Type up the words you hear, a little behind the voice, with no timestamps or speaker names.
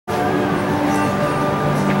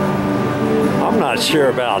not sure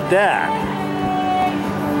about that.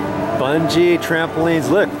 Bungee, trampolines.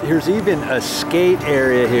 Look, here's even a skate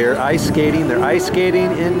area here. Ice skating. They're ice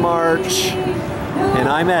skating in March. And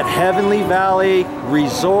I'm at Heavenly Valley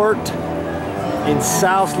Resort in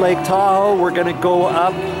South Lake Tahoe. We're gonna go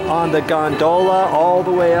up on the gondola all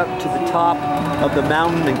the way up to the top of the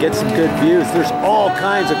mountain and get some good views. There's all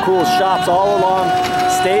kinds of cool shops all along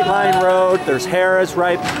State Line Road. There's Harrah's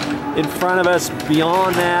right in front of us,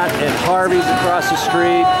 beyond that, and Harvey's across the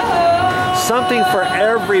street. Something for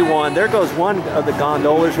everyone. There goes one of the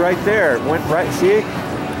gondolas right there. Went right, see?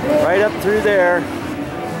 Right up through there.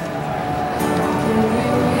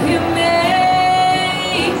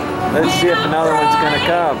 Let's see if another one's gonna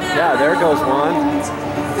come. Yeah, there goes one.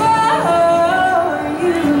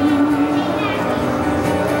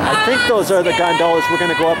 I think those are the gondolas we're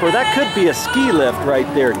gonna go up, or that could be a ski lift right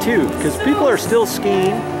there too, because people are still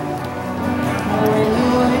skiing.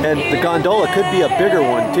 And the gondola could be a bigger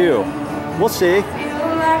one too. We'll see.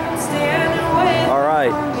 All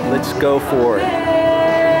right, let's go for it.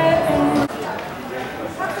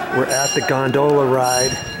 We're at the gondola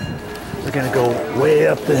ride. We're gonna go way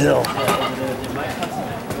up the hill.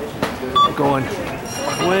 We're going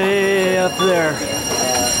way up there.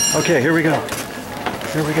 Okay, here we go.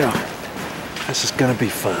 Here we go. This is gonna be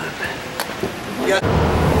fun.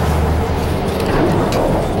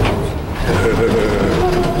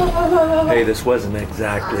 Hey, this wasn't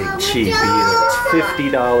exactly cheap either. It's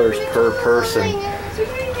 $50 per person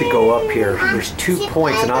to go up here. There's 2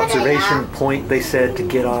 points, an observation point, they said, to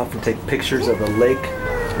get off and take pictures of the lake,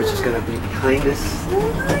 which is going to be behind us.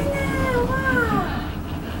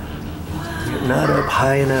 We're not up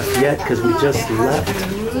high enough yet because we just left.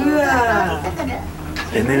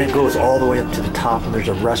 And then it goes all the way up to the top, and there's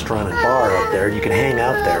a restaurant and bar up there. You can hang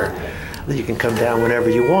out there. Then you can come down whenever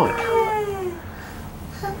you want.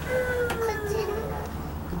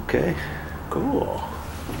 Okay, cool.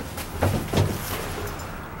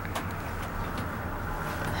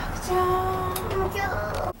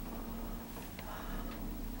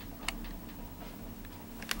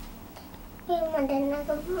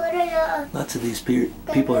 Lots of these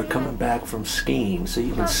people are coming back from skiing, so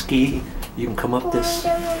you can ski, you can come up this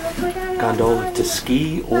gondola to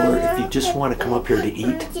ski, or if you just want to come up here to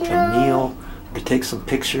eat a meal, or to take some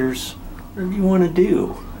pictures, whatever you want to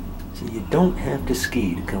do. So you don't have to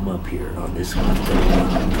ski to come up here on this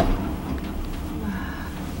gondola.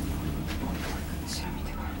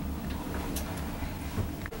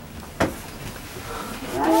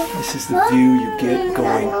 This is the view you get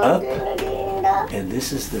going up, and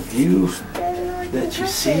this is the view that you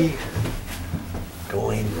see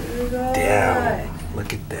going down.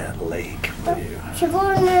 Look at that lake view.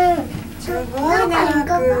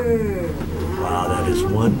 Wow, that is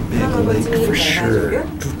one big lake for sure.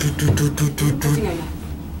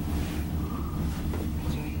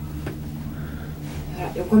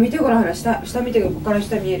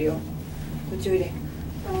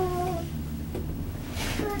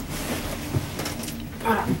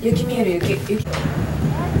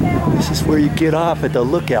 This is where you get off at the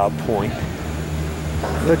lookout point.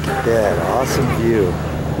 Look at that awesome view.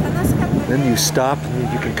 Then you stop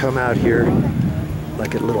and you can come out here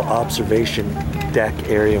like a little observation deck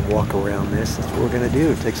area and walk around this. That's what we're gonna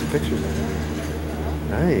do, take some pictures.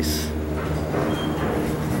 Nice.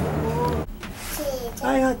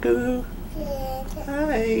 Hi, Haku.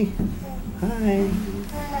 Hi. Hi.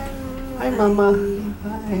 Hi, Mama.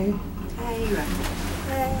 Hi.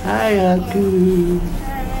 Hi, Haku.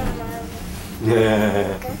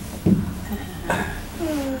 Yeah.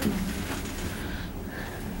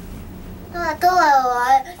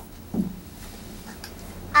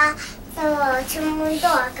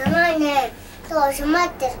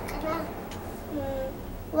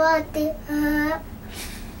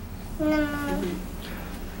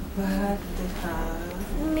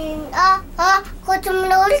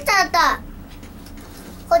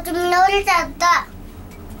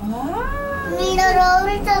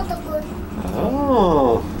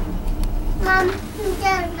 Oh.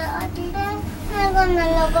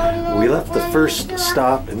 We left the first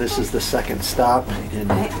stop, and this is the second stop,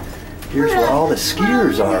 and here's where all the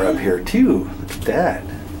skiers are up here too. Look at that.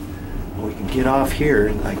 We can get off here,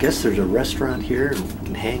 and I guess there's a restaurant here, and we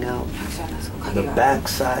can hang out on the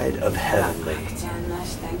backside of Heavenly.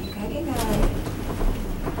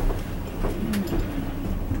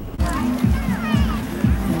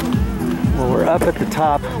 Well, we're up at the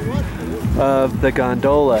top of the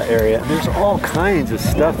gondola area, and there's all kinds of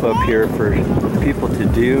stuff up here for people to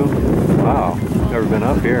do. Wow, never been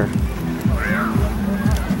up here.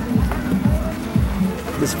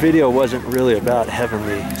 This video wasn't really about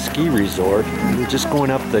Heavenly Ski Resort. We're just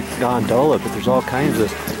going up the gondola, but there's all kinds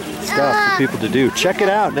of stuff for people to do. Check it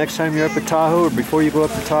out next time you're up at Tahoe or before you go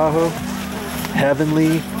up to Tahoe.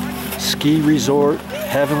 Heavenly Ski Resort,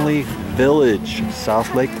 Heavenly Village,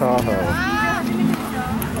 South Lake Tahoe.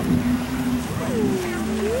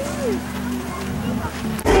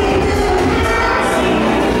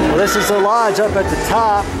 This is the lodge up at the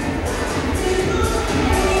top.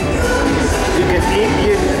 You can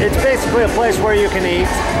eat, it's basically a place where you can eat.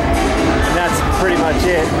 And that's pretty much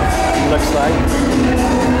it, looks like.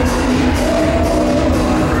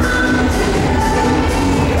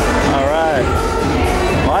 All right.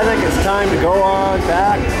 Well, I think it's time to go on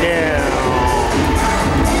back down.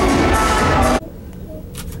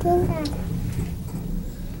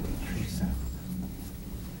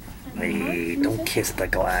 Hey, don't kiss the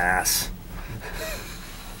glass.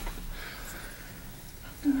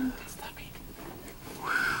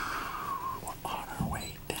 We're on our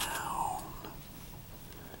way down.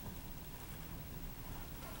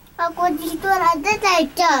 Ako dito ada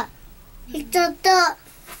tayo. Ito to.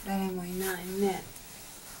 Dahil mo inainit.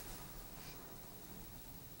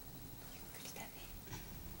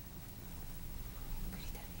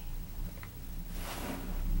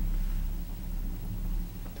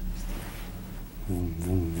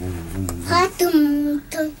 Hatum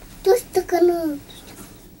to. Gusto ka na.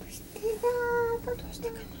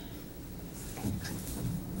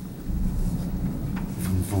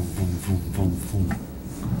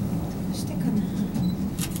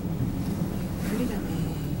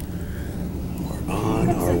 We're on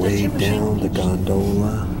our way down the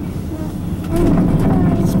gondola.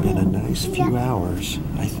 It's been a nice few hours.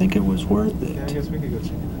 I think it was worth it. Yeah, I guess we could go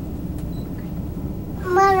check it out.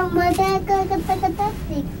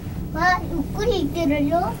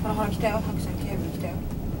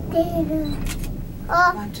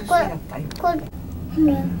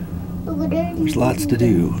 There's lots to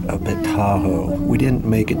do up at Tahoe. We didn't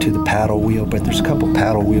make it to the paddle wheel, but there's a couple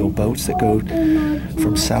paddle wheel boats that go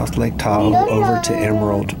from South Lake Tahoe over to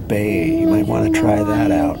Emerald Bay. You might want to try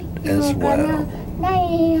that out as well.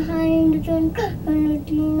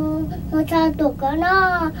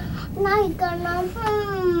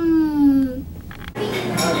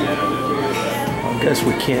 I guess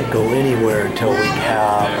we can't go anywhere until we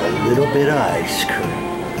have a little bit of ice cream.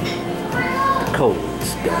 Cold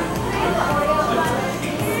stuff.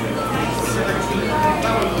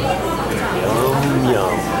 Yum,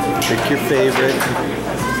 yum. Pick your favorite.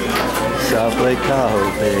 South Lake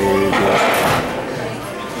Tahoe, baby.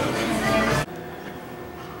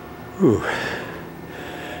 Whew.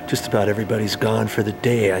 Just about everybody's gone for the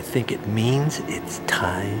day. I think it means it's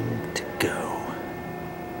time to go.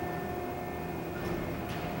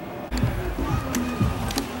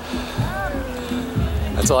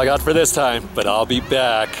 That's all I got for this time, but I'll be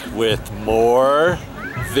back with more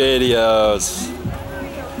videos.